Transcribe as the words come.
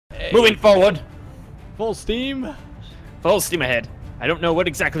Moving forward. Full steam. Full steam ahead. I don't know what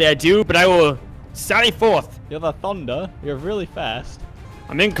exactly I do, but I will sally forth. You're the thunder. You're really fast.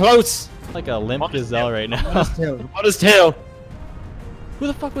 I'm in close. Like a limp gazelle right now. On his tail. Who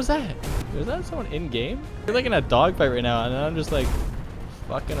the fuck was that? Was that someone in game? You're like in a dogfight right now, and I'm just like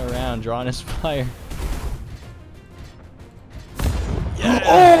fucking around, drawing his fire. Yeah.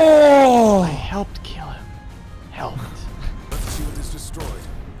 Oh! I helped kill him. Helped. Left shield is destroyed.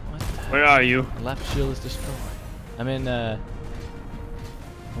 What the heck? Where are you? Left shield is destroyed. I'm in I'm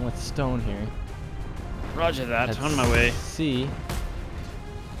with stone here. Roger that. Let's On my way. see.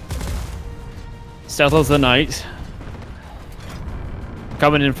 Stealth of the night.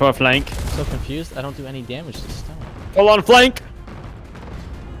 Coming in for a flank. So confused. I don't do any damage to stone. Full on flank.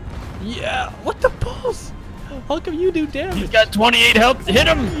 Yeah. What the balls? How come you do damage? He's got 28 health. Hit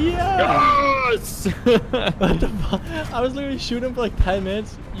him. Yeah. Yes. What the fuck? I was literally shooting him for like 10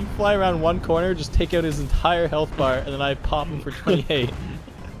 minutes. You fly around one corner, just take out his entire health bar, and then I pop him for 28.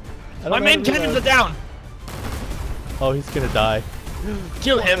 My main cannons are down. Oh, he's gonna die.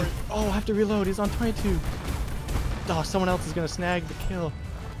 Kill him. Oh, I have to reload. He's on 22. Oh, someone else is gonna snag the kill.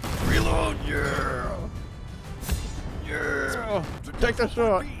 Reload, yeah. Yeah. Take the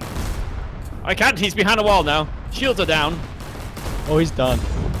shot. I can't. He's behind a wall now. Shields are down. Oh, he's done.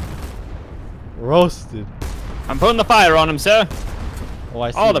 Roasted. I'm putting the fire on him, sir. Oh,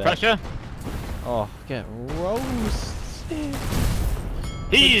 I see All the that. pressure. Oh, get roasted.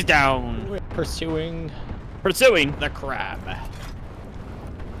 He's down. We're pursuing. Pursuing the crab.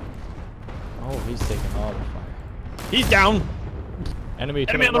 Oh, he's taking all the fire. He's down. Enemy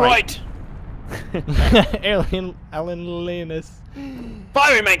to Enemy on the the right. right. Alan Linus.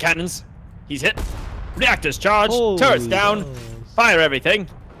 Firing main cannons. He's hit. Reactors charged. Holy Turrets down. balls. Fire everything.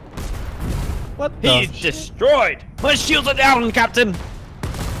 What the He's destroyed. My shields are down, Captain.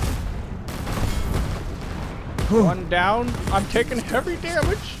 One down. I'm taking heavy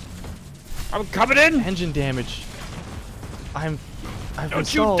damage. I'm coming in. Engine damage. I've Don't been you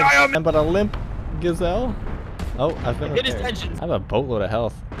stalled. die on me. I'm but a limp gazelle. Oh, I've been Hit his repaired. engines. I have a boatload of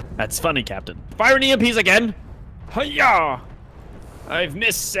health. That's funny, Captain. Firing EMPs again. Hiya! I've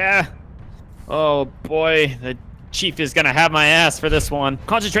missed, Oh boy, the chief is gonna have my ass for this one.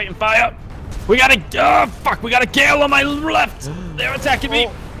 Concentrating fire. We got a fuck! We got a gale on my left. They're attacking me.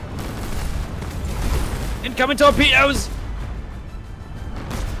 Incoming torpedoes.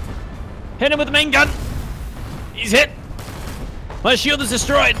 Hit him with the main gun. He's hit. My shield is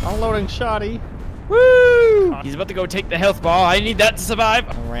destroyed. Unloading shoddy. Woo! He's about to go take the health bar. I need that to survive.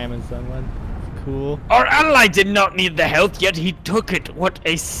 I'm ramming someone. Cool. Our ally did not need the health, yet he took it. What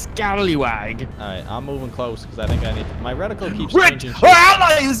a scallywag. Alright, I'm moving close because I think I need to. My reticle keeps Rick, changing. our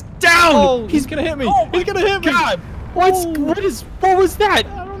ally is down! Oh, he's gonna hit me! Oh He's gonna hit me! God! Oh. What was that?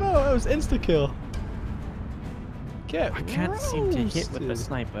 I don't know. It was insta kill. Get I can't seem to hit with the roasted.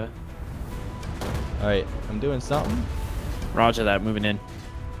 sniper. Alright, I'm doing something. Roger that, moving in.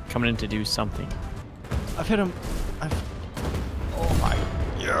 Coming in to do something. I've hit him. Oh my.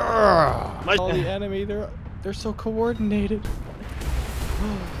 Yeah. My All the enemy, they're so coordinated.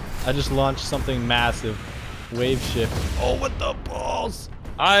 I just launched something massive. Wave shift. Oh, what the balls?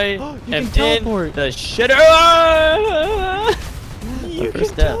 I You am can in teleport. the shitter. You first can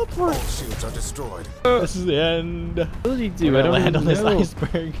step. teleport. All shields are destroyed. This is the end. What did he do? We're I gonna don't land on this know.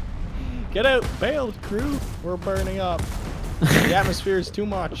 iceberg. Get out, bailed crew. We're burning up. The atmosphere is too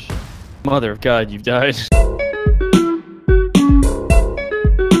much. Mother of God, you've died.